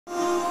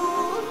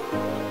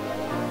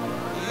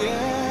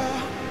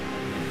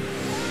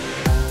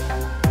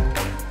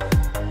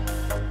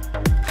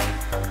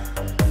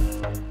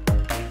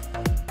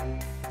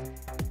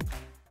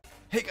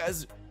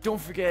guys, don't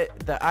forget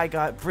that I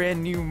got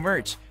brand new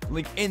merch.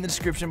 Link in the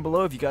description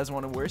below if you guys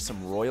want to wear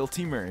some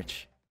royalty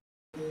merch.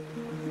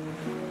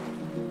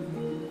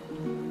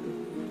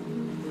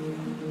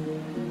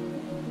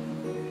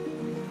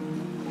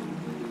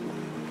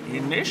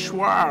 In this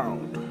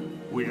world,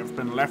 we have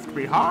been left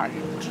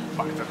behind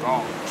by the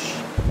gods.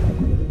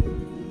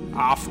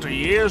 After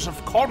years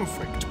of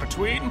conflict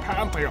between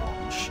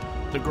pantheons,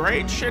 the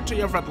great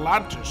city of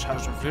Atlantis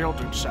has revealed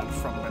itself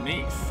from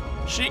beneath,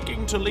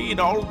 seeking to lead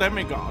all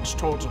demigods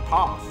towards a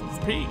path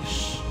of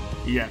peace.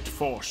 Yet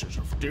forces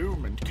of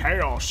doom and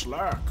chaos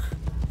lurk,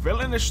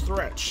 villainous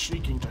threats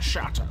seeking to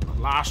shatter the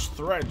last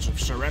threads of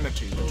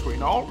serenity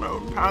between all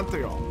known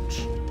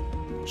pantheons.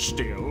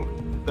 Still,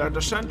 their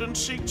descendants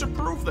seek to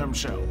prove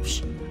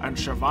themselves and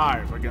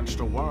survive against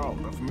a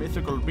world of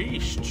mythical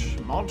beasts,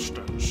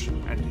 monsters,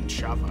 and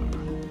each other.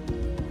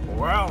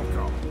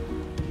 Welcome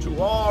to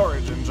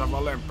Origins of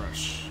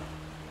Olympus.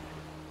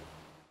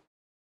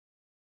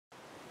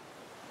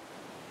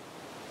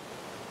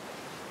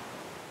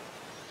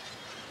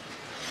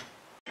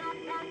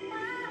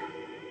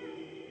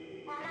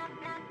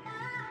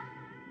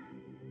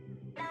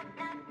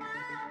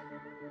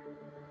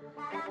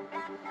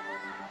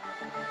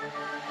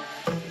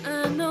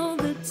 I know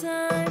the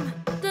time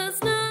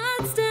does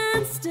not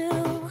stand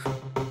still.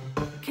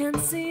 Can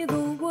see the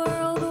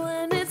world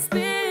when it's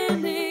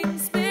spinning,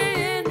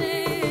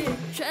 spinning.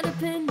 Try to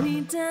pin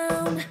me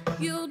down,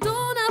 you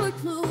don't have a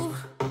clue.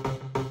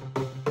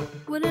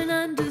 Wouldn't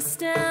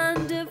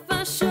understand if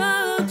I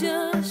showed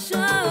you,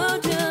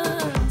 showed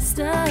you.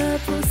 Stop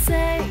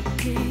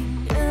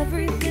forsaking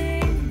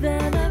everything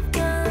that I've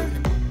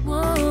done.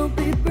 Won't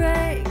be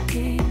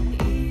breaking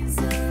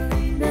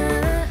easily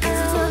now.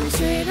 So tell me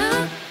straight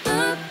up.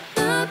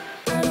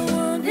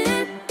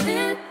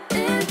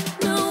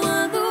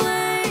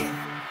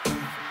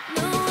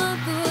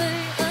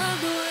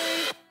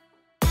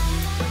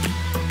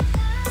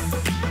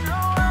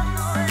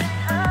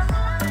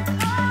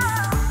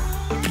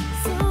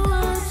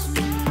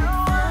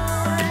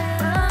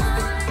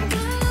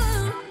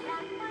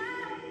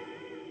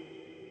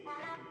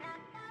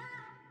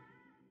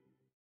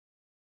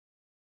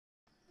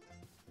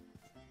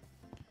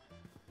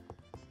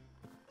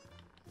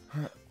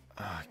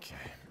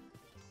 Okay.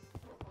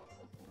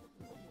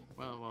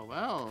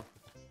 Well.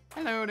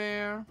 Hello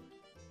there.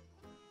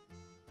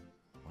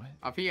 What?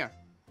 Up here.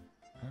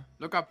 Huh?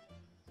 Look up.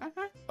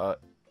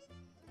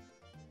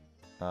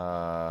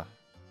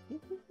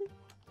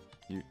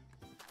 You.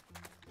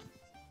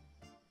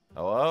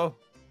 Hello?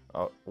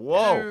 Oh,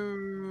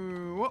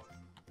 whoa!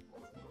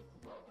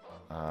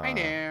 Hello. Hi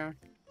there.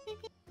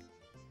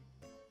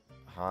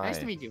 Hi. Nice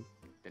to meet you.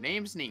 The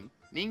name's Ning.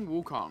 Ning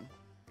Wukong.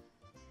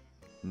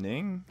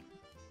 Ning?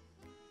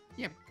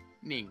 Yep,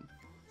 Ning.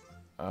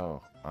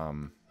 Oh,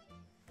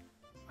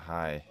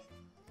 hi.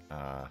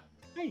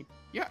 Hey,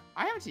 yeah,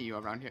 I haven't seen you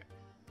around here.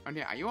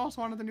 Are you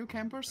also one of the new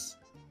campers?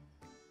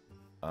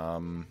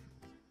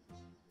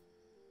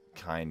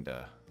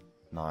 Kinda.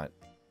 Not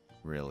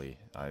really.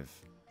 I've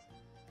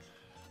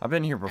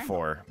been here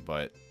before,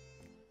 but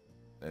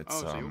it's,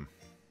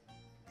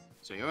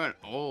 So you're an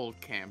old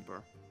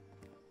camper.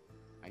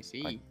 I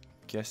see. I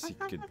guess you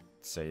could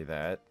say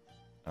that.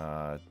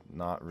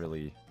 Not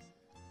really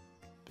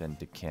been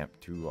to camp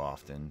too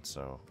often,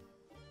 so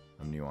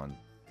I'm new on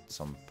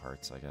some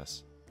parts, I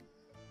guess.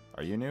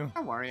 Are you new?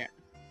 Don't worry.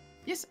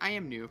 Yes, I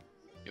am new.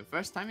 Your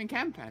first time in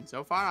camp, and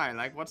so far I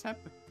like what's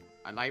happened.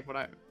 I like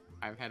what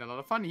I've had a lot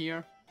of fun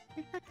here.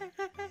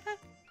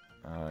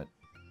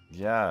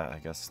 Yeah, I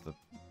guess the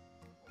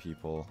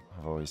people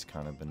have always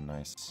kind of been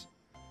nice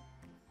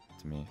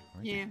to me.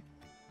 Yeah.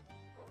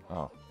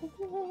 Oh.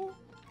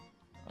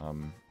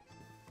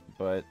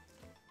 But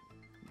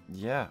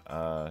yeah,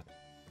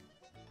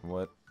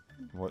 what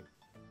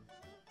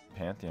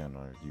pantheon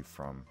are you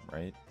from,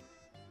 right?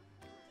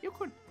 You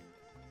could.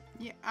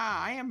 Yeah,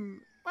 I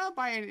am. Well,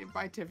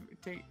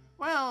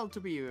 to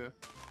be,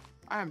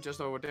 I am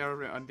just over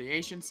there on the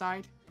Asian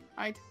side,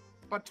 right?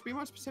 But to be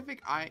more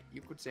specific,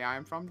 you could say I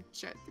am from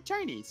the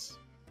Chinese.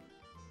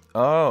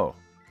 Oh,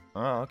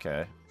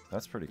 okay,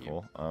 that's pretty Yeah.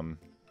 cool.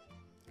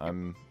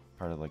 I'm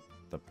part of like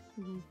the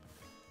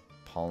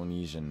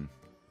Polynesian.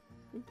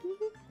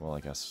 Well, I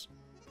guess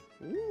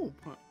Ooh,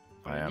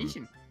 I am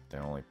Polynesian. the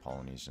only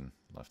Polynesian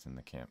left in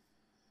the camp,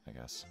 I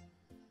guess.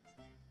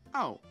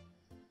 Oh.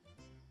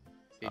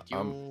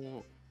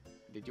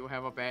 Did you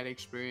have a bad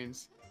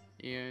experience?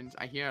 And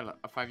I hear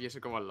 5 years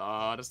ago a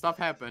lot of stuff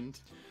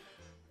happened.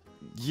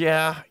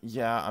 Yeah,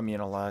 I mean,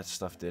 a lot of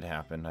stuff did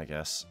happen, I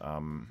guess.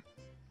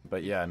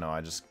 But yeah, no,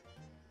 I just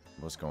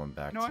was going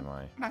back to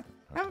my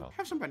hotel.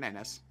 Have some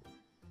bananas.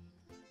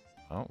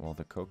 Oh, well,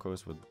 the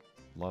Cocos would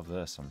love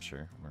this, I'm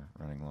sure. We're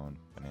running low on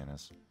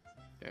bananas.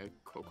 The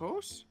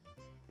Cocos?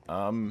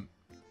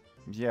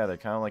 Yeah, they're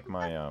kind of like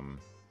my,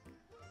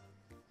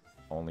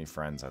 only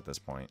friends at this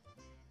point.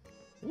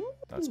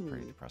 That's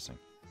pretty depressing.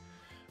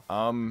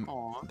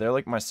 Aw. They're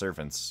like my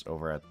servants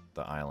over at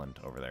the island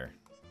over there.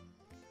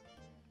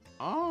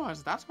 Oh,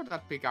 so that's what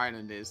that big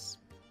island is.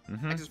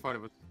 Mm-hmm.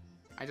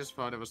 I just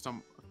thought it was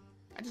some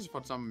I just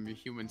thought some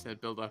humans had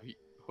built a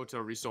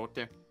hotel resort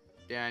there.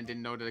 Yeah, and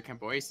didn't know that the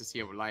Camp Oasis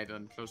here would lie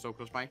and so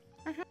close by.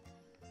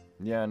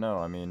 Yeah, no,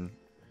 I mean,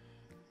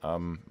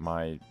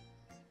 my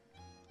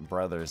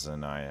brothers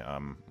and I,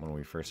 when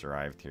we first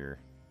arrived here,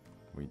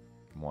 we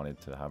wanted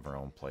to have our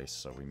own place,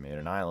 so we made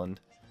an island.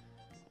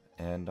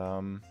 And,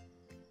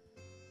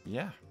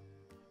 yeah.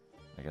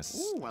 I guess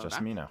it's well just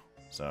done. me now,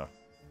 so.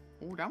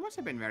 Oh, that must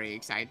have been very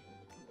exciting.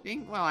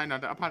 Well, I know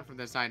that apart from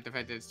the fact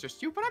that it's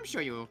just you, but I'm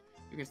sure you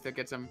can still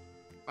get some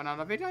fun out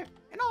of it. And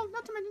all,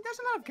 not to mention, there's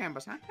a lot of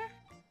campers, huh?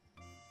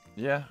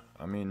 Yeah,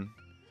 I mean,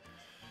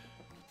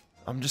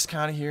 I'm just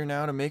kind of here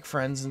now to make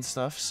friends and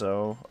stuff,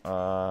 so,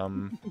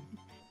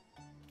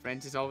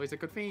 Friends is always a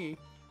good thing,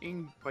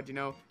 but you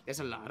know, there's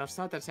a lot of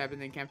stuff that's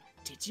happened in camp.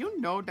 Did you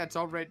know there's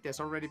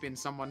already been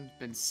someone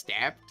been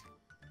stabbed?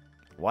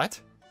 What?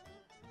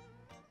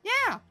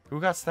 Yeah. Who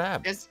got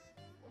stabbed?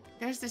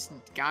 There's this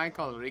guy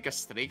called Riga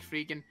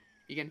Streakfreak, and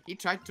he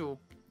tried to,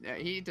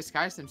 he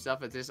disguised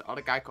himself as this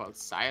other guy called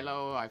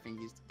Silo. I think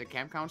he's the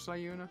camp counselor,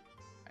 you know?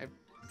 I'm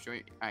sure,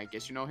 I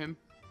guess you know him.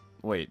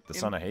 Wait, the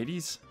son of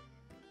Hades?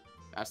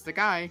 That's the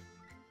guy.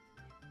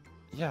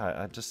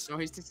 Yeah, I just... So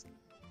he's this...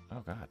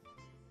 Oh, God.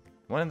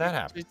 When did that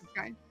happen? He's this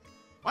guy.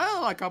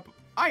 Well,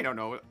 I don't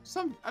know,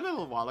 a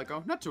little while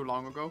ago, not too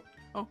long ago.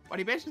 Oh, but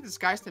he basically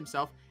disguised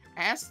himself,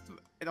 asked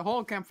the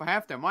whole camp for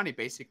half their money,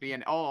 basically,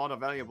 and all other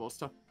valuable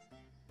stuff.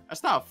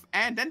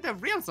 And then the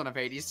real son of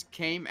Hades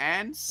came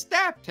and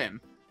stabbed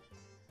him.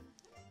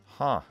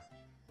 Huh.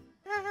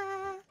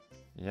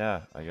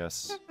 Yeah, I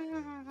guess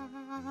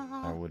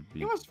I would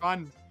be... It was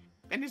fun.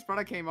 Then his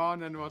brother came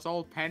on and was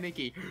all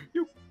panicky.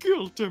 You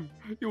killed him,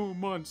 you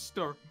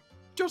monster.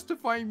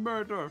 Justifying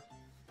murder.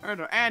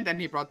 And then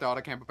he brought the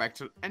other camper back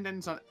to... And then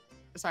the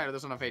side of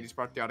the son of Hades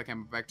brought the other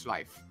camper back to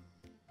life.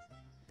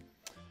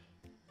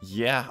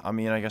 Yeah, I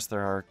mean, I guess there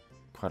are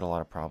quite a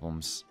lot of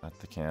problems at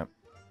the camp.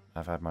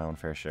 I've had my own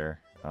fair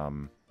share.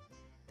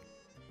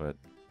 But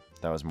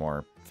that was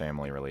more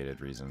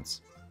family-related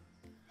reasons.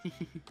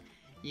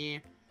 Yeah.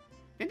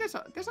 Then there's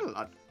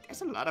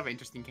a lot of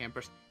interesting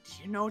campers.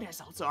 Did you know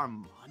there's also our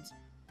monsters?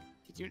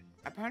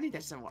 Apparently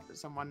there's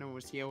someone who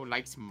was here who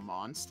likes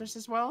monsters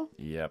as well?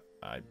 Yep,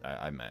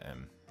 I met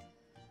him.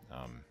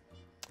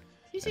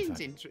 He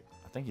seems interesting.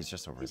 I think he's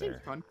just over He there.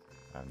 seems fun.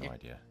 I have no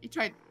idea. He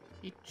tried.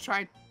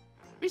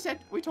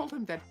 We told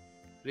him that.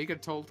 Riga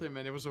told him,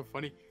 and it was so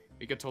funny.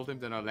 Riga told him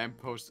that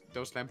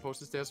those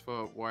lampposts there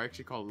were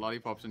actually called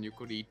lollipops, and you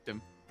could eat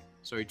them.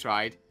 So he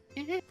tried.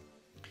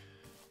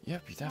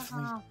 Yep, he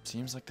definitely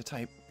seems like the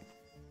type.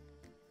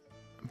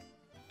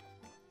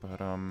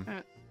 But,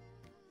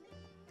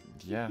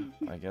 yeah,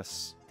 I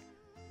guess...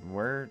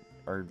 Where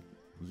are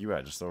you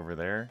at? Just over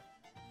there?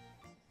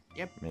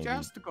 Yep, Maybe.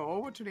 just go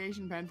over to the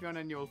Asian Pantheon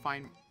and you'll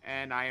find...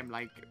 And I am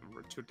like...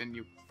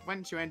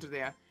 Once you enter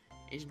the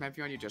Asian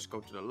Pantheon, you just go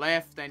to the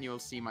left, and you'll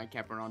see my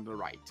camper on the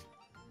right.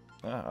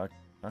 Ah,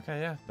 okay,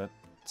 yeah, that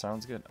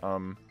sounds good.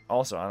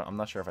 Also, I'm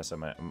not sure if I said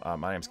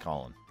my name's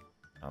Colin.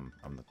 I'm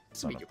the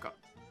son of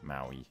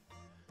Maui,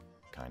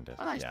 kinda.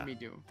 Well, nice yeah. to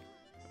meet you,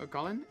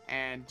 Colin.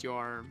 And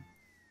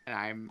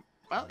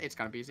well, it's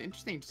gonna be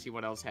interesting to see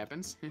what else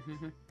happens.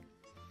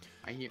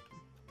 I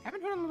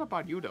haven't heard a lot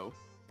about you though.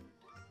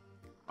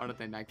 Other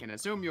than I can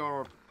assume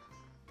you're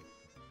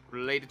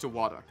related to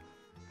water.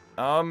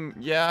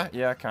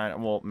 Yeah, kind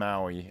of. Well,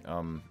 Maui,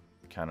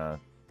 kind of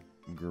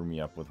grew me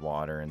up with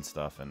water and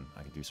stuff, and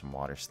I could do some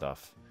water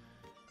stuff.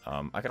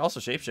 I could also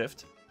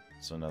shapeshift.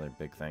 So another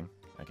big thing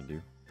I can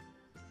do.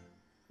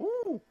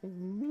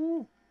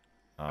 Ooh.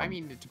 I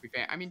mean, to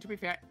be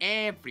fair,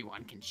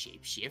 everyone can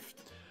shapeshift.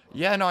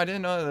 Yeah, no, I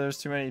didn't know that there's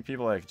too many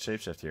people that could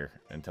shapeshift here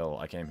until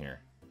I came here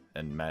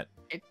and met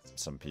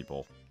some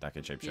people that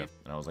could shapeshift,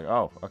 and I was like,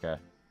 oh, okay.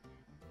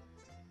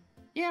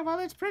 Yeah, well,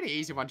 it's pretty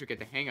easy once you get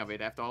the hang of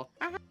it, after all.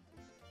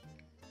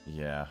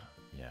 Yeah,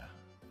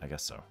 I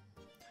guess so.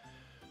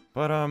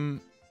 But,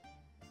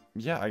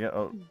 yeah,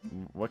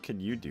 what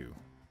could you do?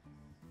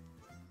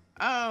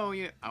 Oh,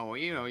 you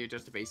know, you're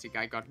just a basic.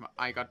 I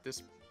got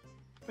this.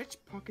 Which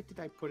pocket did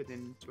I put it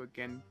into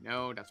again?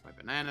 No, that's my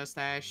banana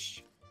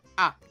stash.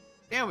 Ah,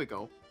 there we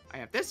go. I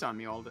have this on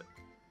me all the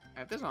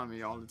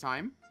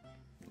time.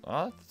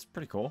 Oh, that's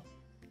pretty cool.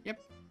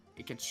 Yep,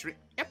 it can shrink.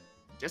 Yep,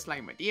 just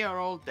like my dear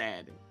old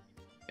dad.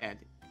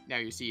 Now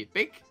you see it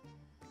big.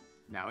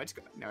 Now it's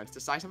the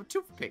size of a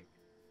toothpick.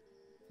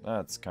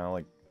 That's kind of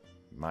like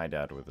my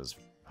dad with his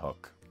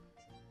hook.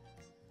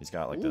 He's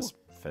got like this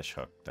fish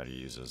hook that he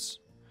uses.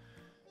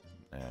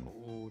 And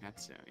oh,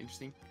 that's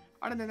interesting.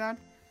 Other than that,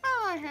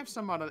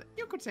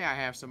 you could say I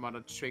have some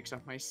other tricks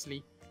up my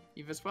sleeve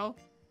as well.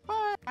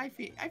 But I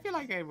feel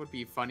like it would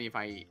be funny if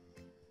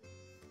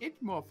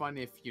it's more fun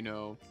if, you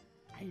know,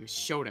 I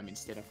show them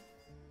instead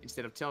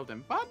of tell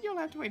them. But you'll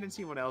have to wait and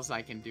see what else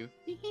I can do.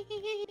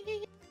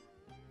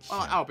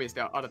 Well,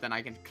 obviously, other than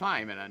I can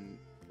climb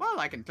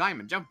I can climb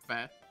and jump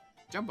a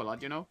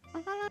lot, you know.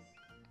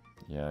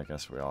 Yeah, I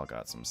guess we all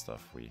got some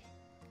stuff. We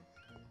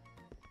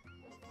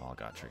all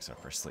got tricks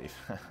up our sleeve.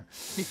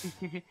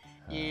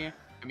 Yeah,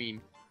 I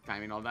mean,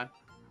 climbing all that.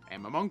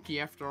 I'm a monkey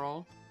after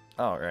all.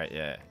 Oh, right,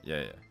 yeah.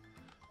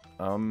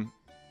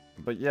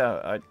 But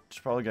yeah, I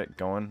should probably get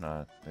going.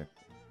 The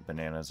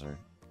bananas are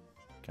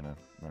kind of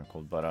running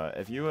cold. But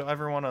if you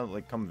ever want to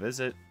like come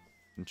visit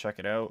and check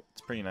it out,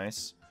 it's pretty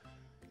nice.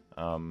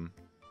 Or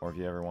if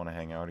you ever want to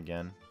hang out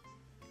again,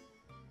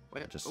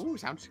 just Ooh,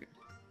 sounds good.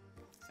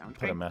 Sounds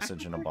put a great.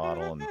 message in a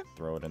bottle and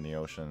throw it in the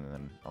ocean, and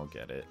then I'll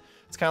get it.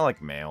 It's kind of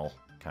like mail,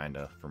 kind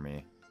of, for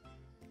me.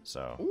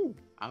 So. Ooh,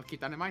 I'll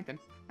keep that in mind then.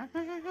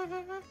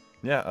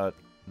 Yeah.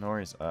 No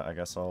worries. I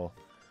guess I'll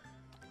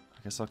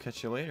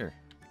catch you later.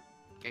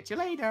 Catch you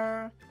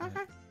later.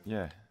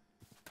 Yeah.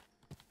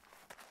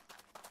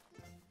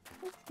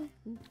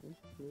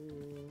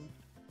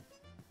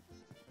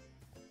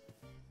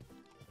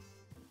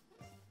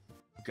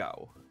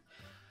 Go.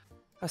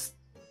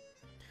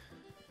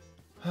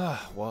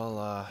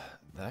 Well,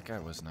 that guy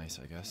was nice,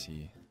 I guess.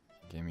 He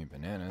gave me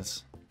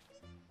bananas.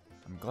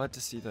 I'm glad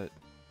to see that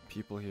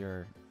people here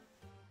are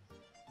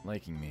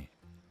liking me.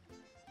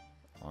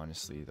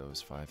 Honestly,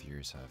 those 5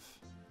 years have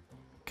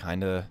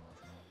kinda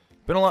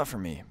been a lot for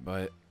me,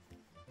 but,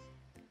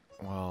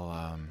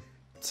 well,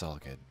 it's all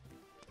good.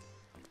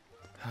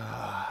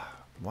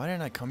 Why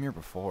didn't I come here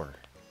before?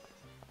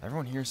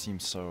 Everyone here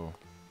seems so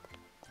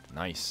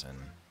nice and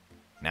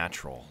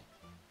natural.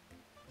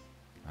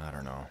 I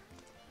don't know.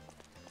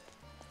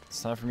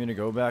 It's time for me to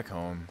go back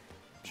home.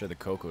 I'm sure the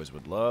Cocos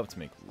would love to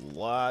make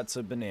lots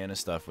of banana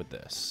stuff with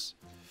this.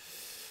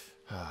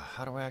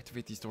 How do I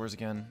activate these doors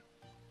again?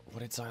 What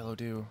did Xylo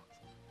do?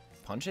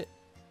 Punch it?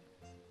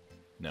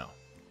 No.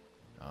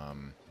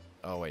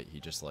 Oh wait, he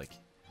just like...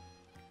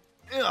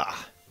 Ugh!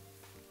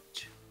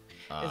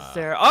 Is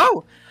there...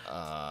 Oh!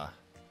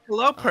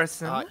 Hello,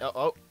 person.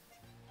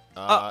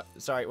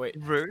 Sorry, wait.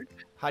 Rude.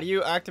 How do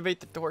you activate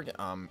the door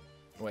again?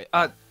 Wait.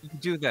 You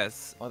do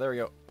this. Oh, there we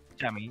go.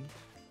 Jammy.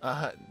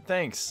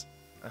 Thanks.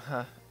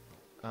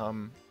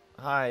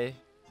 Hi.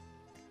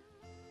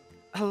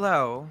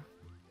 Hello.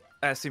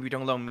 I assume you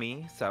don't know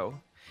me, so...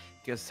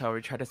 Guess I'll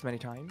try this many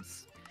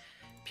times.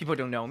 People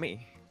don't know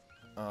me.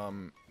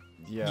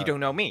 Yeah. You don't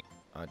know me.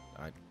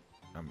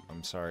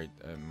 I'm sorry.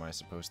 Am I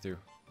supposed to?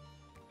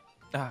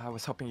 I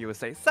was hoping you would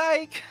say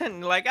psych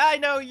and like I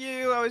know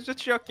you. I was just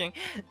joking.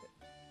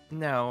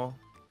 No,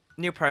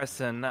 new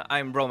person.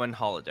 I'm Roman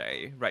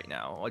Holiday right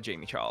now, or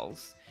Jamie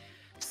Charles,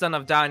 son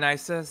of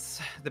Dionysus,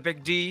 the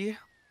Big D.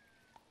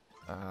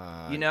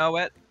 You know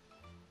it.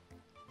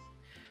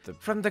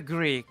 From the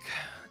Greek.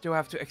 Do I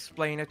have to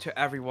explain it to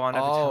everyone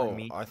every time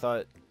me? I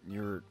thought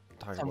you were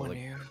talking Someone about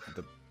like new.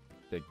 the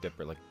Big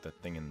Dipper, like the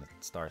thing in the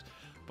stars.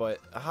 But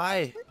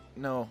hi,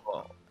 no,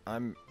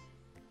 I'm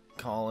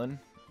Colin,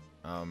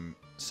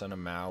 son of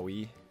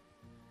Maui,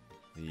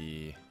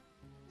 the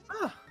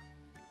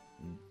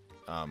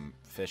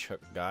fish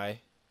hook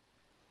guy.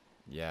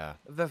 Yeah.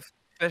 The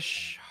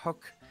fish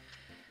hook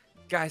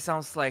guy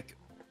sounds like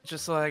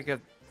just like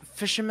a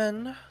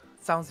fisherman.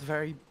 Sounds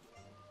very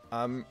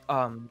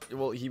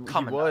well, he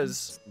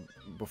was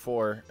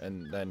before,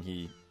 and then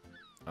he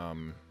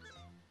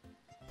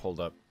pulled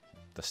up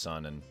the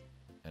sun and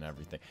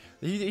everything.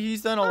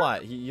 He's done a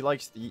lot. He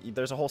likes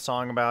there's a whole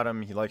song about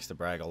him. He likes to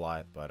brag a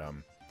lot, but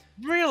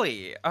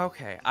Really?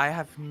 Okay, I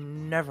have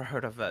never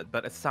heard of it,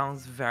 but it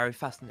sounds very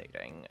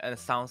fascinating, and it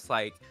sounds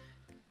like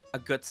a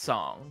good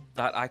song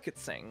that I could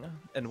sing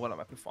in one of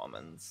my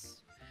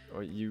performances.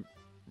 oh, you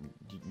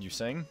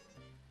sing?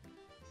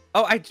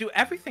 Oh, I do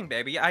everything,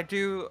 baby. I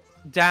do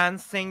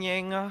dance,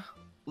 singing,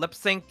 lip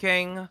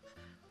syncing,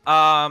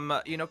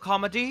 you know,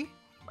 comedy.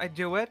 I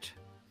do it.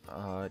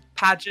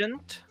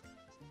 Pageant,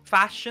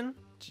 fashion.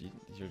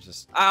 You're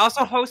just. I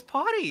also host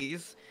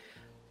parties.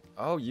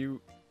 Oh,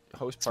 you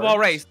host Small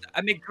parties? race.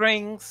 I make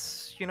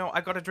drinks. You know,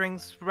 I got the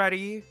drinks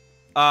ready.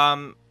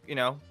 You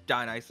know,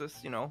 Dionysus.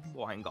 You know,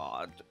 wine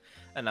god,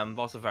 and I'm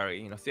also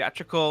very, you know,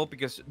 theatrical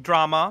because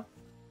drama.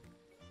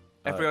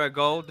 Everywhere I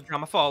go, the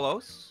drama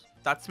follows.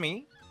 That's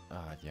me.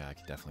 Yeah, I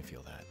could definitely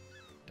feel that.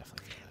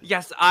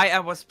 Yes, I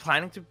was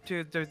planning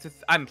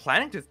I'm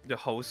planning to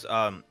host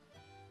a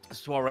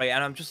soiree,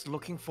 and I'm just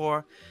looking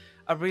for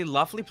a really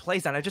lovely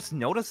place, and I just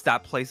noticed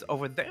that place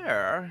over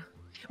there.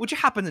 Would you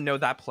happen to know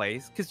that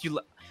place? Because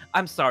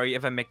I'm sorry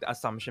if I make the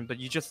assumption, but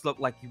you just look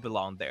like you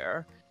belong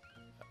there.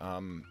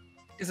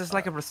 Is this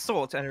like a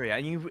resort area,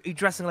 and you're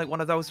dressing like one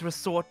of those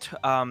resort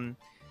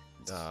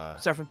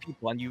surfing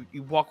people, and you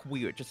walk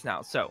weird just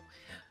now, so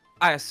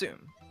I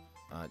assume.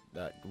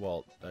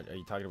 Well, are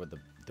you talking about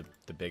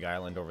the big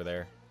island over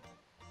there?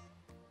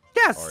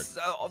 Yes,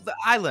 the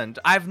island.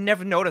 I've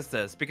never noticed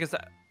this because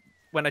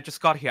when I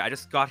just got here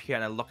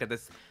and I look at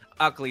this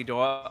ugly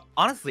door.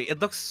 Honestly, it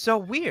looks so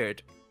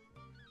weird.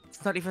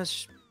 It's not even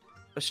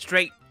a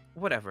straight.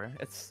 Whatever.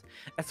 It's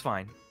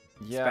fine.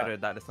 Yeah. It's better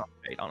that it's not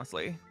straight,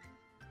 honestly.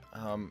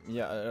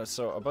 Yeah.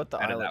 So about the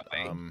Better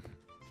island,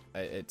 that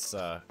way. it's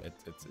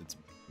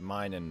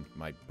mine and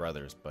my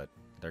brother's, but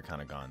they're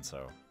kind of gone.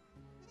 So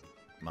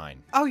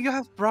mine. Oh, you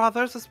have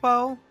brothers as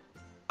well?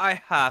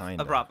 I have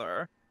Kinda. a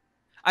brother.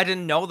 I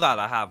didn't know that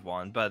I have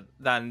one, but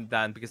then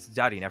because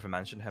Daddy never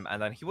mentioned him, and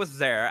then he was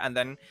there, and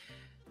then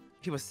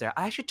he was there.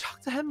 I should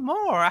talk to him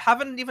more. I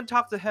haven't even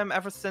talked to him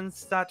ever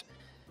since that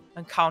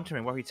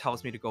encountering where he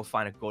tells me to go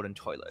find a golden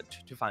toilet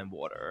to find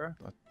water.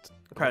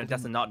 Apparently,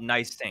 that's not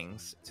nice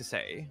things to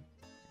say.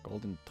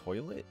 Golden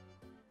toilet?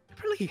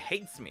 Apparently, he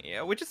hates me,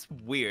 which is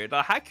weird.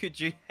 How could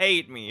you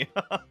hate me?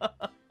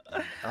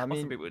 I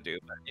mean, some people do,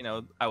 but you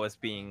know, I was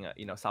being,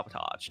 you know,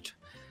 sabotaged.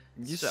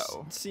 You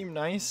So seem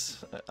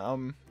nice.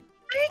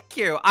 thank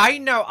you. I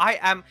know I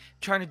am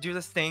trying to do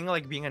this thing,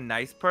 like being a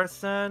nice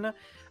person,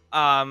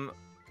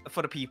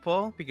 for the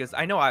people, because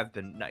I know I've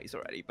been nice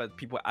already, but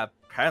people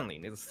apparently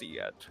need to see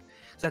it.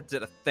 So I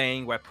did a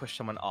thing where I pushed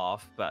someone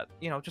off, but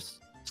you know,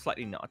 just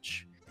slightly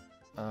notch.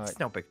 It's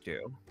no big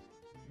deal.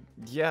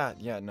 Yeah,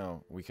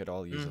 no, we could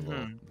all use a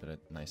little bit of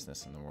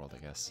niceness in the world,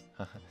 I guess.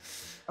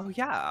 Oh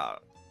yeah,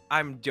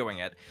 I'm doing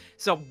it.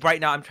 So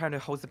right now I'm trying to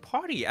host a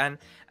party, and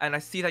I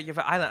see that you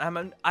have an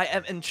island. I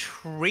am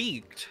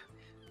intrigued.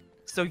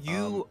 So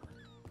you,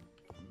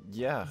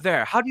 yeah.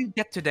 there? How do you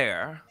get to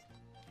there?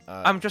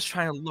 I'm just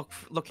trying to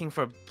looking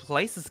for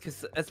places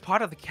because it's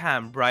part of the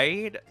camp,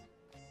 right?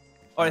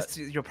 Or it's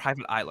your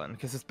private island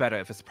because it's better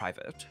if it's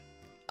private.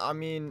 I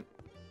mean,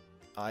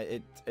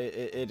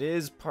 it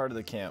is part of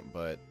the camp,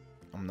 but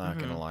I'm not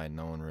gonna lie,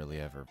 no one really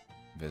ever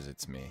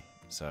visits me.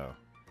 So.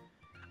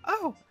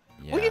 Oh.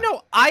 Yeah. Well, you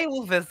know, I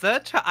will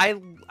visit.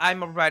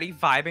 I'm already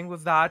vibing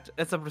with that.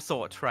 It's a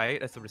resort, right?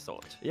 It's a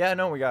resort. Yeah,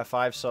 no, we got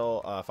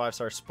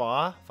 5-star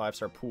spa,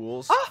 5-star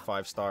pools,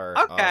 5-star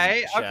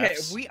Okay, okay,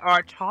 chefs. we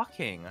are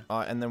talking.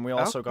 And then we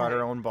also got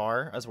our own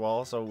bar as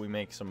well, so we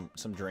make some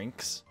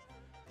drinks.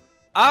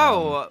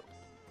 Oh,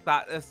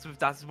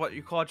 that's what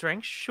you call a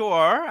drink?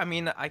 Sure. I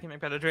mean, I can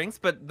make better drinks,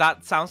 but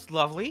that sounds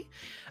lovely.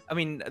 I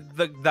mean,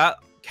 that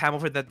camp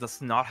over there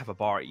does not have a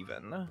bar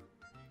even.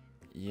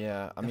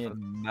 Yeah, I mean, a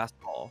mess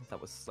hall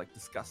that was like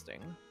disgusting.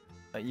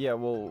 Yeah,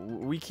 well,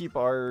 we keep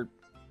our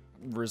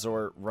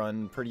resort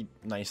run pretty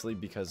nicely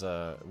because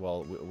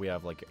well, we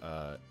have like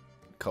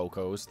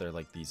cocos. They're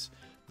like these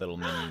little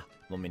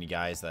mini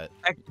guys that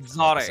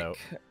exotic.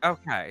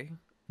 Okay,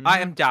 I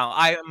am down.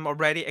 I am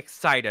already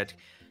excited.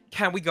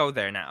 Can we go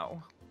there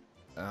now?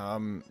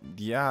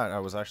 Yeah, I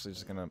was actually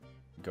just gonna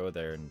go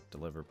there and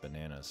deliver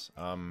bananas.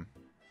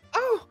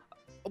 Oh,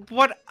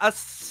 what a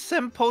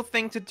simple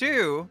thing to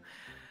do.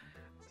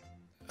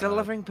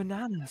 Delivering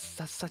bananas.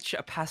 That's such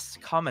a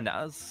past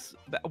commoners.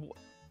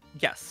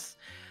 Yes.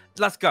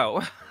 Let's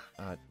go.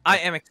 I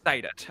am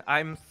excited.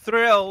 I'm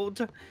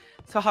thrilled.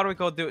 So how do we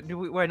go?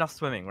 We're not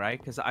swimming, right?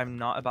 Because I'm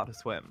not about to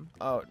swim.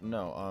 Oh,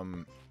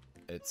 no.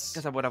 It's...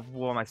 Because I would have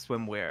worn my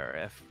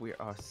swimwear if we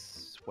are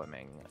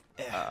swimming.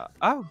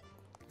 Oh.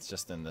 It's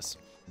just in this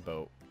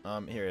boat.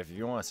 Here, if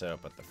you want to sit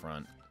up at the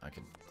front, I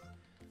could...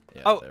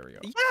 Yeah, oh, there we go.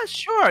 Yeah,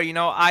 sure. You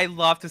know, I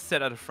love to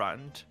sit at the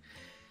front.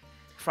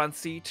 Front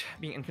seat,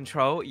 being in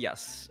control.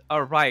 Yes.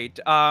 All right.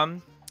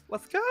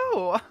 Let's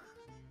go.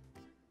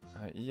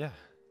 Yeah.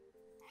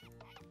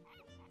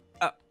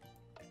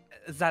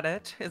 Is that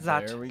it? Is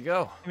that? There we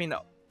go. I mean,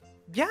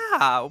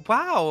 yeah.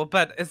 Wow.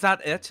 But is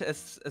that it?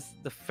 Is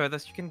the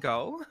furthest you can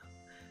go?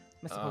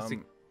 Am I supposed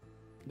to?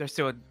 There's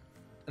still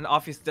an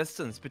obvious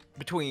distance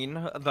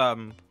between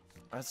them.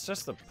 It's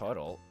just a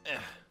puddle.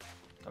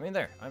 I mean,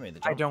 there. I made the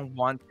jump. I don't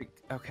want to.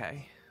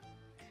 Okay.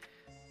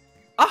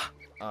 Ah.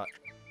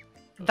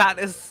 That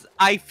is,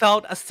 I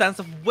felt a sense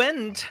of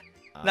wind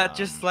that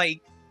just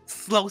like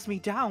slows me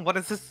down. What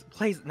is this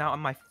place? Now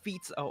my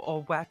feet are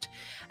all wet.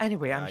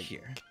 Anyway, I'm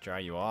here. Dry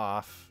you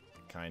off,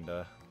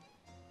 kinda.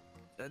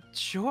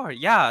 Sure,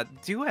 yeah,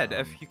 do it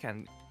if you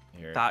can.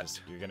 Here, that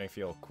you're gonna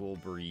feel a cool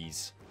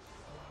breeze.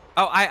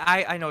 Oh,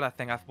 I know that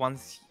thing. I've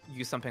once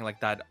used something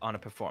like that on a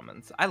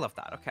performance. I love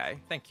that. Okay,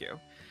 thank you.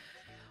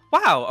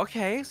 Wow.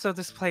 Okay, so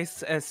this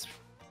place is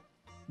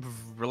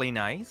really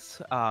nice.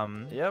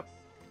 Yep.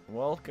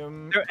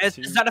 Welcome.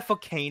 Is that a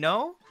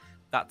volcano?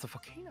 That's a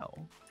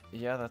volcano.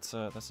 Yeah, that's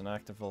an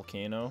active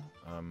volcano.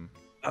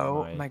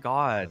 Oh my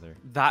god,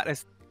 that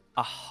is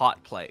a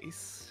hot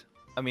place.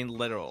 I mean,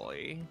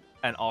 literally,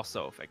 and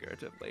also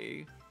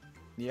figuratively.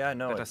 Yeah,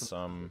 no, it's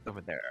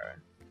over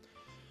there.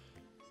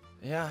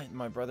 Yeah,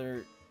 my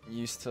brother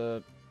used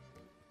to,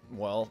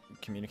 well,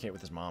 communicate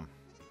with his mom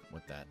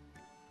with that,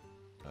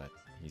 but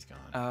he's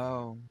gone.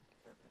 Oh,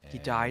 he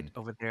died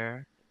over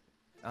there.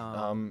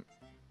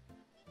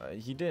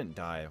 He didn't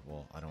die.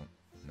 Well, I don't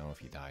know if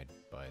he died,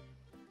 but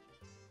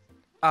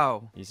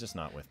he's just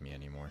not with me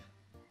anymore.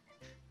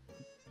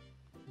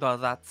 Well,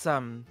 that's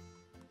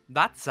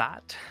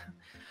sad.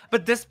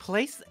 But this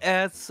place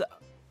is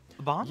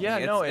bombing.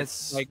 Yeah, no,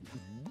 it's like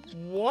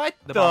what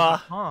the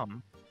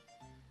bomb.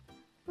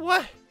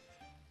 What?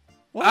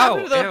 Oh,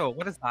 ew,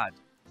 what is that?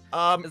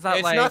 Is that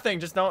it's like... nothing.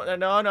 Just don't.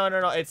 No.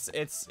 It's.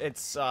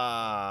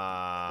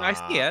 I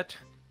see it.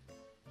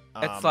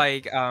 It's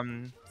like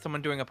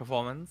someone doing a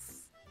performance.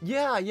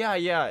 Yeah.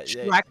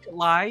 Shrek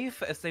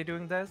live as they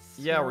doing this.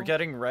 Yeah, we're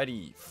getting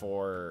ready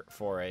for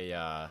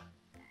a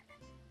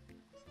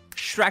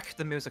Shrek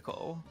the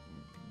musical.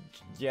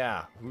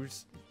 Yeah,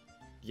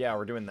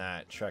 we're doing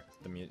that. Shrek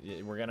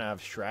the we're gonna have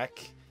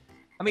Shrek.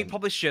 I mean, And-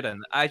 probably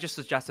shouldn't. I just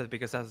suggested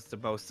because that's the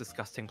most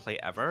disgusting play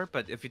ever.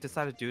 But if you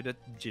decide to do that,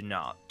 do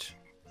not.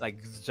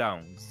 Like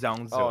zone.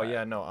 Oh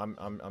yeah, no,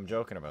 I'm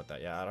joking about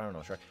that. Yeah, I don't know.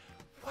 Shrek.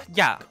 What's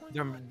Yeah, going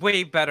they're on?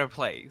 way better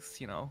plays.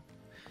 You know.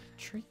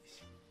 Trees.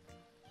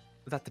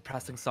 That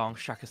depressing song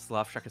 "Shrek is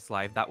Love, Shrek is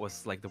Life." That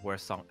was like the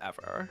worst song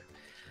ever.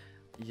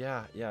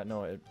 Yeah,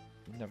 no,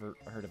 never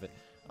heard of it.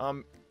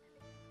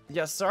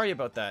 Yeah, sorry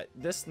about that.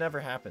 This never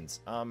happens.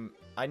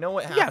 I know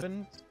what Yeah.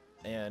 happened,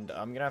 and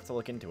I'm gonna have to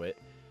look into it.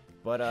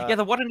 But Yeah,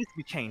 the water needs to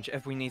be changed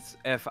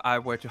if I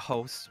were to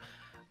host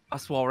a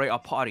soiree or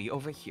party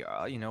over here.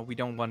 You know, we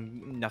don't want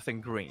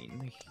nothing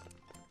green.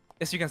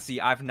 As you can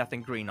see, I have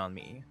nothing green on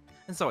me,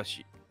 and so is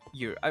she.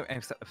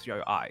 Except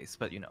your eyes,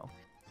 but you know,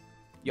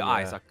 your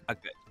eyes Yeah. are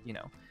good. You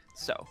know,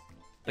 so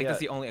like Yeah. that's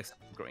the only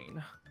except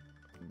green.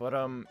 But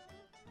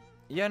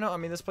yeah, no, I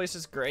mean this place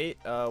is great.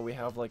 We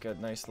have like a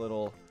nice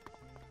little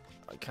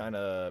kind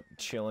of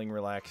chilling,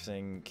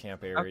 relaxing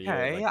camp area.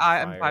 Okay, like, I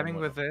am fire and vibing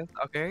with whatnot. this.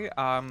 Okay,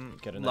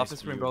 Get a love nice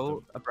this view of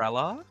rainbow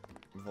umbrella.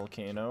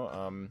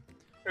 volcano.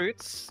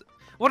 Fruits.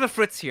 What are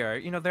fruits here?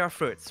 You know, there are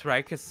fruits,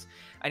 right? Because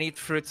I need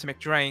fruits to make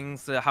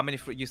drinks. How many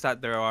fruit? You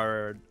said there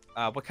are.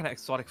 What kind of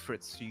exotic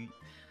fruits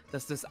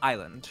does this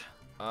island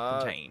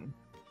contain?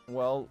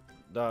 Well,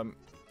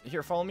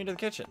 here, follow me to the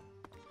kitchen.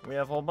 We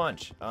have a whole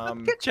bunch.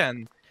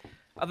 Kitchen.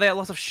 Are there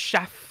lots of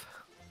chef,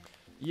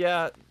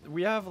 Yeah,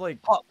 we have like,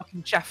 hot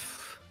fucking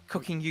chef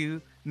cooking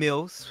you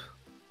meals?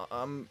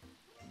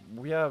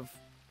 we have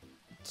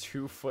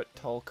 2-foot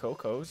tall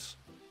cocos.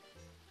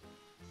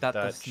 That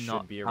That does should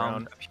not be sound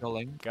around.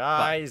 appealing. but-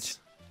 Guys,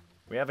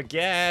 we have a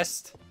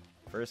guest.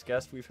 First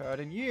guest we've had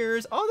in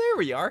years. Oh, there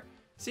we are.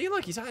 See,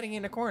 look, he's hiding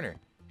in a corner.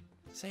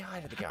 Say hi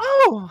to the guy.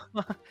 Oh,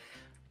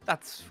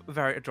 that's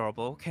very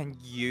adorable. Can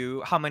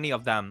you? How many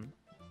of them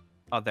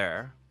are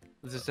there?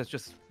 Is this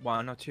just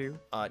one or two?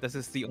 This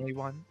is the only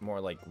one. More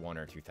like 1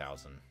 or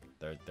 2,000.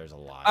 There's a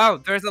lot. Oh,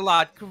 there's a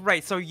lot.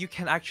 Great. So you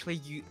can actually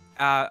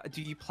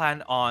do you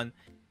plan on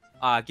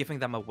giving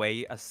them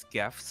away as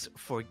gifts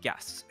for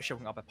guests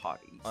showing up at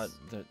parties?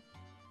 They're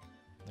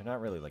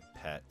not really like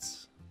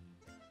pets.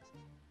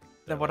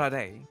 Then what are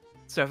they?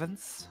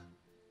 Servants?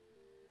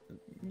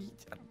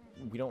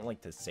 We don't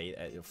like to say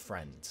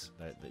friends.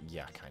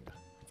 Yeah, kind of.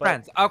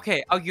 Friends.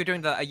 Okay. Oh, you're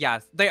doing the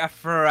yes. They are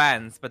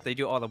friends, but they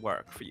do all the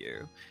work for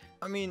you.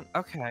 I mean,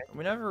 Okay.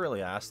 we never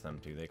really asked them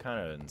to. They kind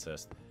of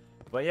insist.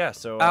 But yeah,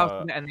 so Oh,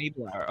 an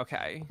enabler.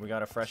 Okay. we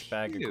got a fresh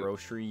bag of Cute.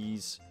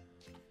 groceries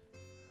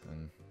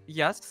and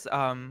Yes.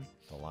 the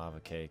lava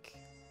cake.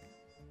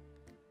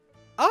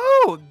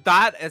 Oh,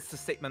 that is the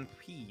statement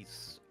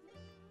piece.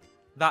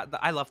 That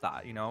I love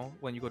that. You know,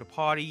 when you go to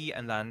party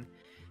and then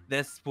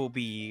this will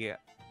be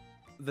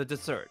the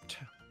dessert.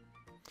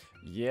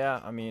 Yeah,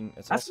 I mean,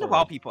 it's That's also the wow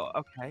like, people.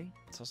 Okay.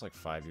 it's also like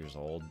 5 years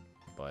old,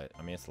 but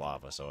I mean it's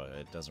lava, so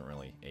it doesn't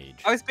really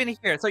age. Oh, it's been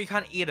here, so you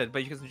can't eat it,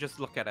 but you can just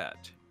look at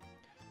it.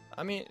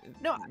 I mean,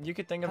 No, you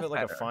could think of it that's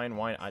like better. a fine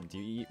wine. Do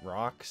you eat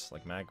rocks,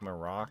 like magma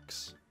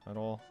rocks at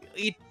all? You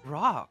eat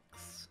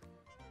rocks.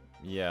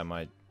 Yeah,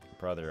 my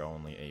brother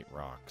only ate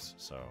rocks,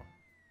 so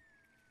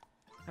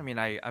I mean,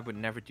 I would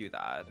never do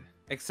that,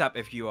 except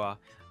if you are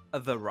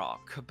the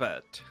rock,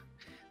 but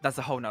that's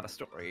a whole nother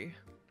story.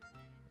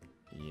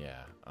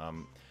 yeah.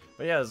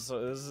 But yeah,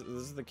 so this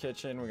is the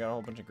kitchen. We got a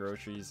whole bunch of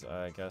groceries.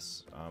 I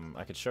guess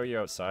I could show you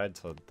outside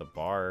to the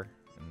bar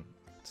and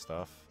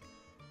stuff.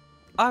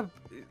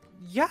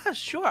 Yeah,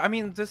 sure. I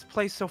mean, this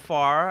place so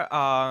far,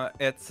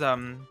 it's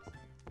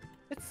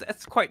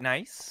quite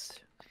nice.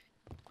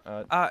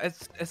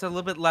 It's a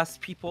little bit less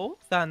people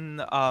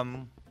than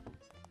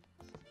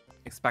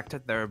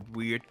expected. Their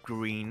weird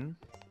green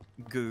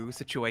goo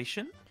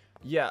situation.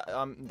 Yeah,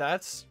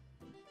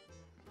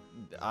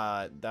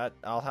 that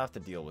I'll have to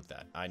deal with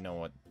that. I know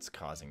what's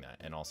causing that,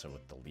 and also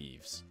with the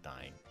leaves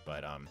dying.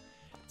 But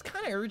it's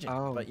kind of urgent.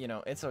 Oh. But you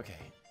know, it's okay.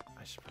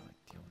 I should probably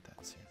deal with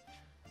that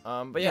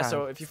soon. But yeah, Yeah,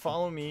 so if you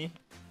follow me,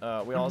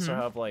 we also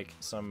Mhm. have like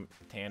some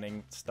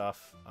tanning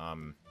stuff.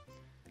 You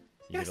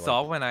Yeah, I could,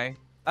 saw like, when I.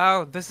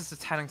 Oh, this is the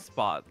tanning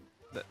spot.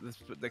 The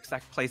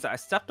exact place that I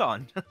stepped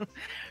on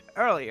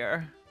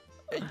earlier.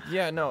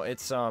 yeah, no,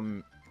 it's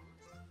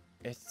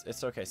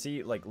okay.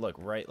 See, like, look,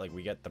 right, like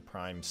we get the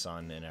prime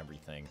sun and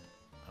everything.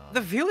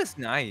 The view is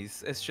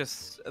nice. It's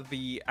just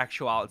the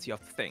actuality of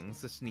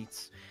things. This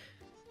needs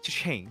to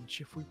change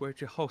if we were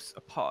to host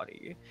a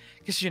party.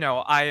 Because you know,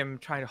 I am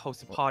trying to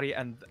host a party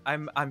and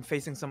I'm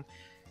facing some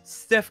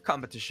stiff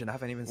competition. I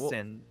haven't even Well,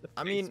 seen the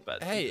I face, mean,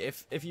 but hey,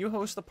 if you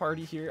host the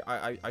party here,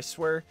 I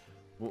swear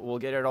we'll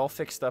get it all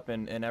fixed up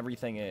and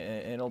everything,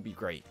 and it'll be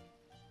great.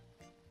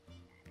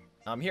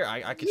 Here,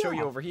 I could show you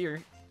Yeah. over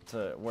here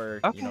to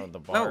where okay. you know the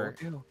No, bar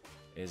ew.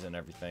 is and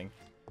everything.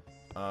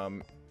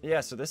 Yeah,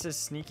 so this is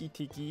Sneaky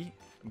Tiki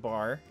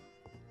Bar.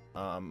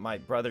 My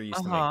brother used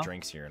to Uh-huh. make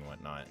drinks here and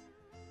whatnot,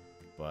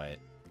 but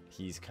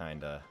he's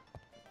kinda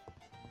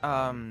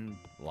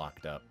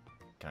locked up,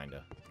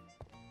 kinda.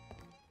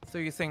 So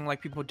you're saying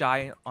like people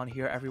die on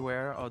here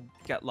everywhere or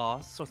get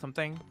lost or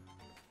something?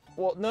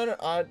 Well, no,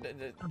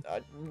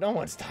 no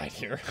one's died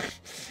here.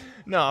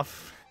 No,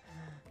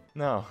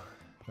 No,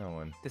 no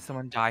one. Did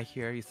someone die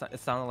here? It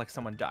sounded like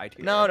someone died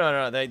here. No, no,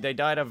 no. They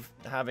died of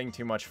having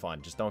too much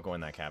fun. Just don't go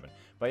in that cabin.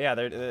 But yeah,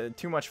 they're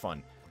too much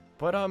fun.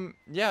 But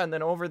yeah, and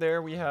then over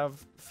there we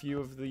have a few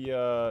of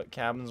the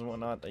cabins and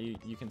whatnot that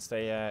you can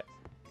stay at,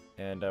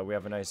 and we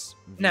have a nice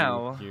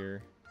view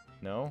here.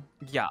 No.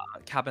 Yeah,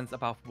 cabins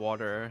above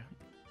water.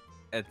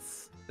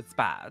 It's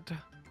bad.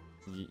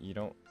 You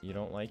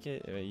don't like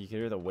it? You can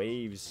hear the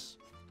waves,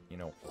 you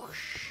know,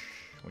 whoosh,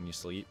 when you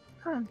sleep.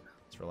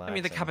 It's relaxing. I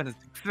mean, the cabin is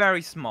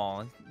very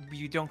small.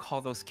 You don't call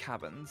those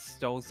cabins.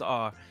 Those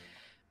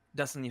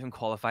doesn't even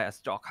qualify as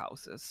dog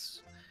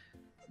houses.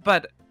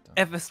 But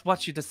if it's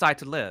what you decide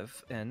to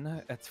live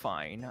in, it's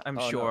fine. I'm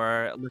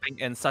sure living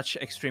in such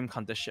extreme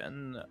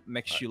condition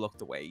makes you look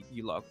the way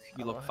you look.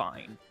 You look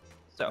fine.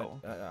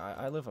 So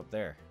I live up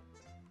there.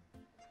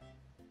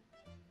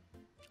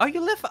 Oh, you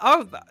live?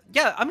 Oh,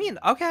 yeah. I mean,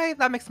 okay,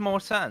 that makes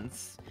more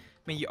sense. I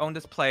mean, you own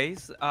this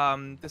place.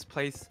 This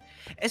place,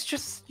 it's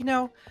just, you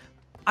know,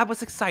 I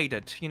was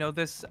excited. You know,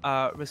 this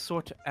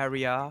resort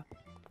area.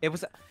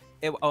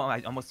 Oh,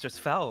 I almost just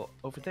fell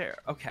over there.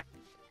 Okay.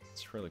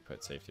 Let's really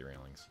put safety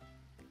railings.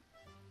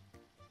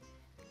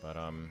 But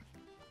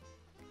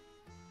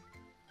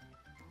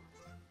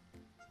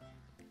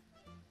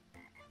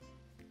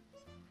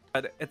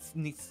But it's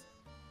needs.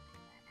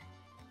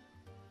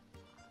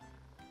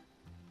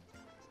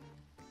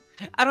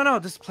 I don't know.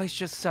 This place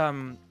just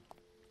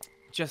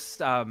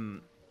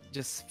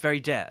very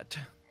dead,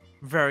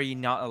 very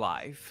not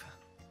alive.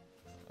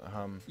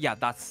 Yeah,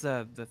 that's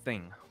the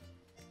thing.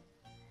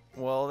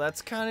 Well,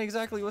 that's kind of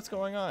exactly what's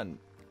going on.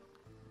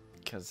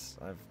 Because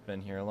I've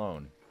been here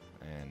alone,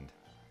 and.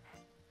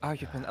 Oh,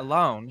 you've been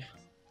alone.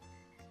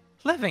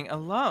 Living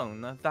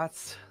alone.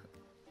 That's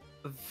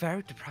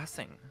very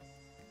depressing.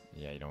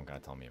 Yeah, you don't gotta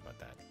tell me about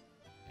that.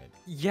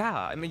 Yeah,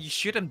 I mean, you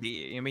shouldn't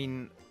be. I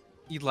mean,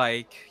 you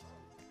like.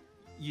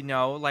 You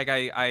know, like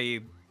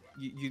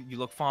you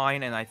look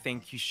fine, and I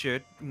think you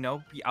should, you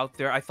know, be out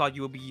there. I thought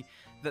you would be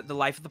the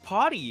life of the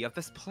party of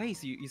this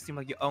place. You seem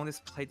like you own this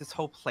place, this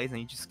whole place, and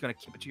you're just gonna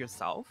keep it to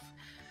yourself.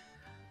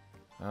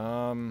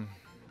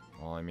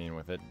 Well, I mean,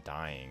 with it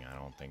dying, I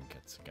don't think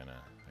it's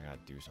gonna. I gotta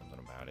do something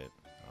about it.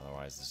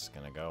 Otherwise, this is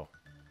gonna go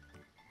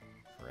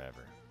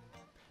forever.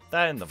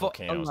 That and the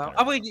volcano's gonna.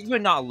 Oh, wait, you're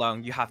not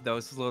alone. You have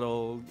those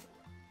little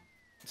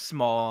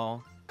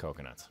small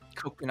coconuts.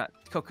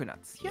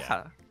 Coconuts.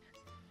 Yeah.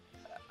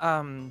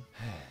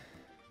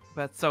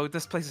 But so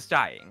this place is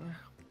dying.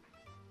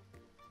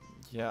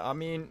 Yeah, I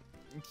mean,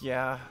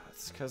 yeah,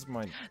 it's because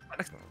my. That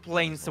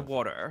explains the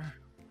water.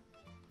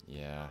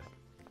 Yeah.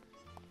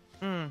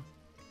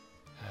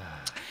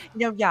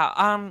 Yeah,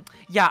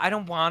 I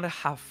don't want to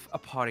have a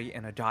party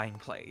in a dying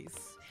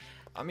place.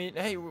 I mean,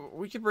 hey,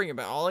 we could bring it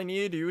back. All I need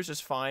to do is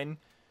just find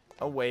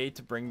a way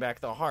to bring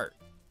back the heart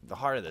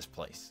of this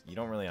place. You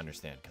don't really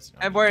understand, because.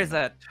 And where is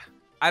it?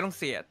 I don't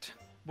see it.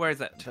 Where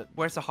is it?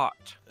 Where's the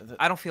heart?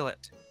 I don't feel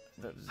it.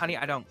 Honey,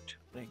 I don't.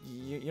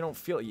 You don't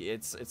feel it.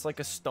 It's like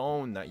a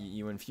stone that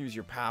you infuse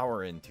your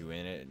power into,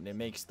 and it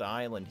makes the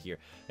island here.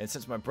 And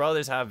since my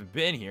brothers haven't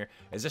been here,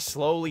 it's just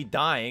slowly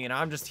dying, and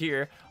I'm just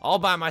here all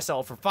by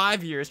myself for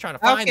 5 years trying to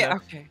find them.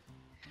 Okay.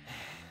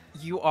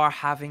 You are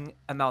having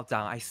a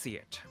meltdown. I see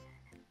it.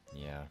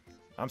 Yeah.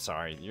 I'm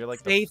sorry. You're like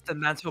Save the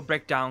mental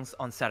breakdowns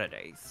on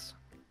Saturdays.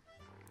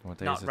 What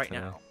day not is it right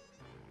today? now.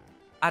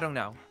 I don't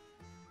know.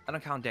 I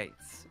don't count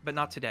dates, but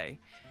not today.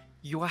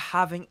 You are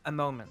having a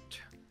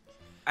moment.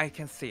 I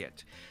can see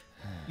it.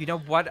 You know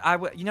what?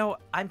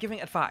 I'm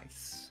giving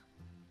advice.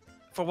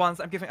 For once,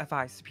 I'm giving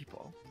advice to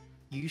people.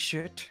 You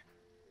should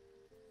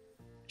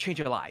change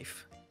your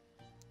life.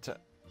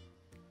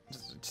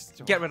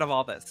 Get rid of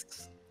all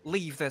this.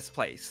 Leave this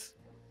place.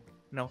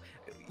 You know,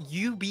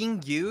 you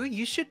being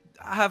you should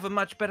have a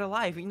much better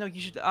life. You know,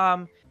 you should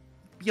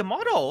be a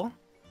model.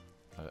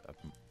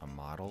 A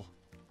model?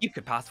 You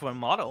could pass for a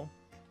model.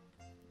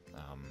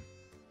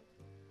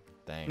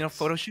 Thanks. You know,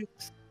 photo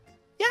shoots.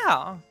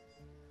 Yeah.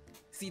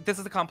 See, this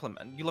is a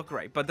compliment. You look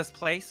great, but this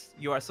place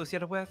you are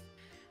associated with,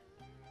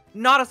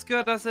 not as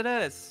good as it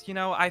is. You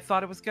know, I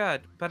thought it was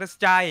good, but it's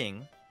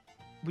dying.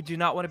 We do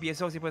not want to be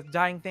associated with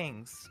dying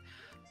things.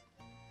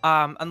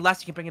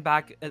 Unless you can bring it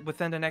back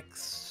within the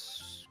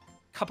next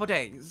couple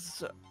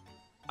days.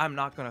 I'm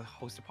not gonna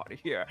host a party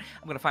here.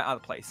 I'm gonna find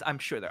other place. I'm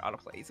sure there are other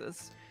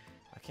places.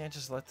 I can't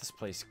just let this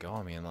place go.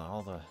 I mean,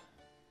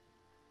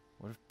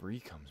 what if Bree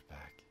comes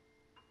back?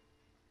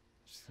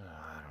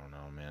 I don't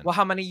know, man. Well,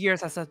 how many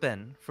years has that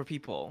been for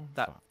people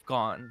that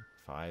gone?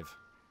 5.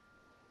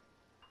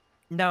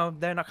 No,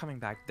 they're not coming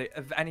back.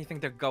 If anything,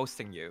 they're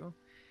ghosting you.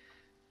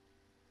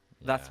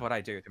 That's what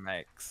I do to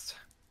Max.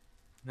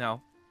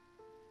 No.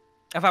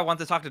 If I want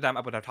to talk to them,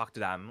 I would have talked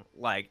to them,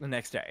 like, the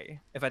next day.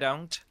 If I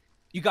don't,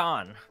 you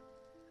gone.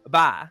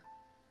 Bye.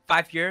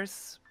 5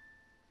 years?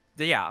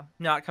 Yeah,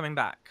 not coming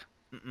back.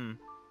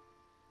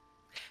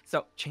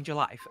 So, change your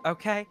life,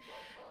 okay?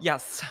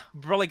 Yes,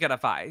 really good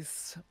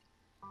advice.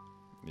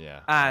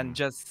 Yeah. And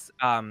just,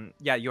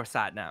 yeah, you're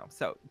sad now.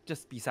 So,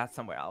 just be sad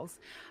somewhere else.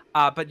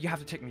 But you have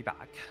to take me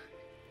back.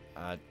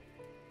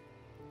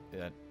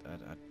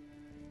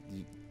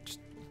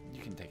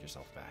 you can take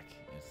yourself back.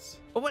 It's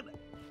What?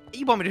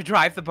 You want me to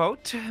drive the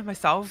boat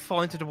myself,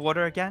 fall into the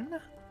water again?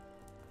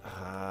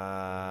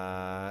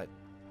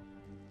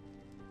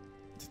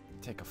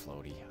 take a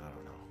floaty. I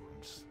don't know.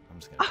 I'm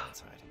just gonna go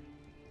outside.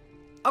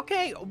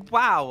 Okay,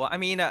 wow. I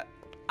mean,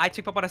 I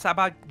took up what I said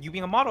about you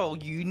being a model.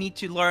 You need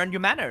to learn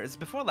your manners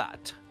before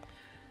that.